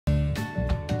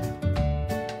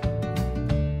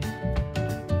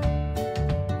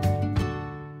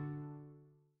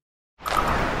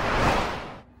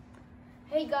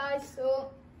Hey guys, so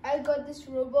I got this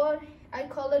robot. I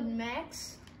call it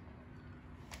Max.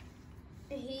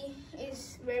 He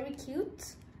is very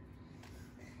cute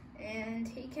and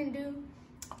he can do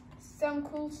some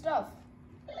cool stuff.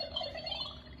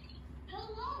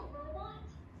 Hello, robot.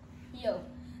 Yo,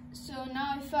 so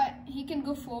now he can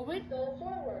go forward. Go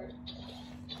forward.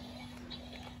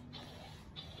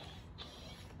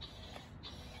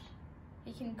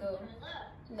 He can go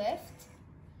left.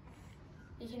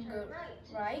 He can go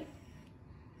right.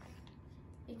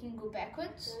 He can go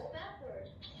backwards. Go backward.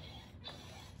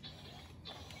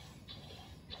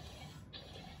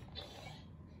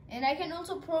 And I can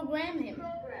also program him.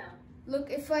 Program. Look,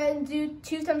 if I do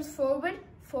 2 times forward,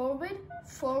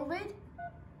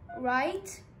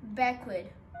 right, backward.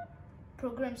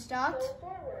 Program start. Go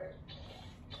forward.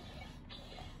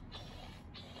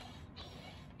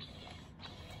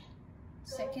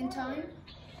 Second time.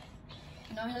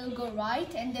 Now he'll go right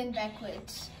and then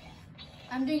backwards.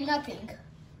 I'm doing nothing.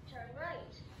 Turn right.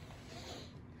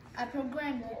 I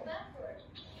programmed Go him. backward.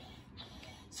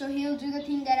 So he'll do the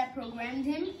thing that I programmed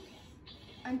him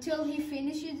until he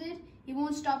finishes it. He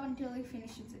won't stop until he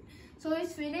finishes it. So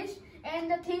it's finished. And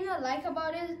the thing I like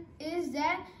about it is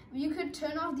that you could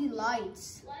turn off the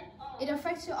lights. Light on. It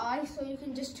affects your eyes, so you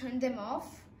can just turn them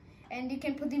off. And you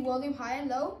can put the volume high and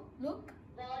low. Look.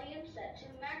 Volume set to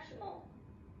maximum.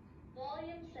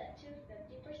 Volume set to 50%.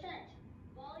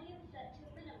 Volume set to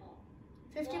minimal.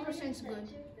 50% is good.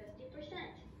 To 50%.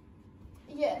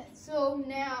 Yeah, so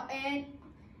now, and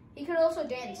he could also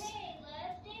dance. Hey,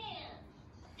 let's dance.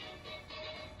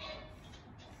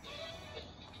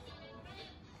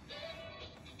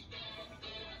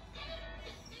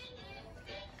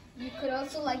 You could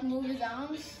also like move his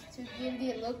arms to give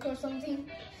the look or something.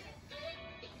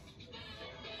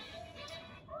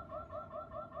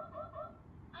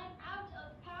 I'm out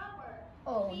of power.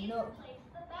 Oh Please no. replace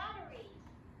the batteries.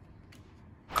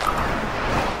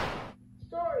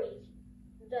 Stories.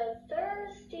 The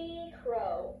Thirsty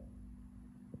Crow.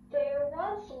 There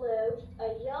once lived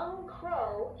a young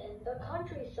crow in the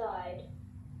countryside.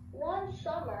 One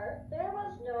summer, there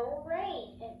was no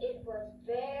rain and it was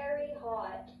very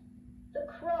hot. The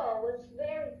crow was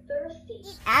very thirsty.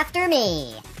 After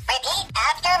me. Repeat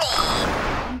after me.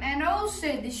 And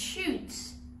also the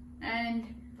chutes.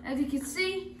 And as you can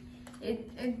see,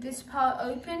 this part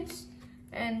opens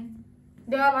and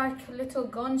they are like little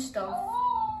gun stuff.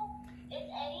 Hello? Is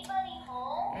anybody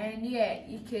home? And yeah,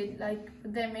 you could like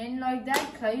put them in like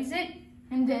that, close it,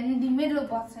 and then the middle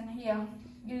button here,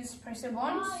 you just press it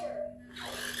once, Fire!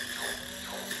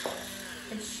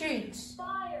 it shoots.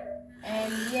 Fire!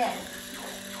 And yeah,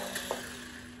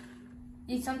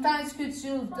 you sometimes could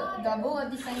shoot double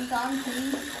at the same time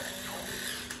too.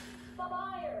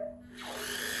 Fire!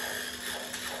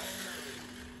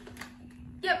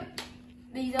 Yep,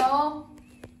 these are all.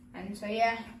 And so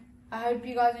yeah, I hope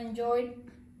you guys enjoyed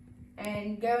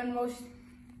and go and watch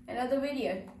another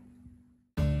video.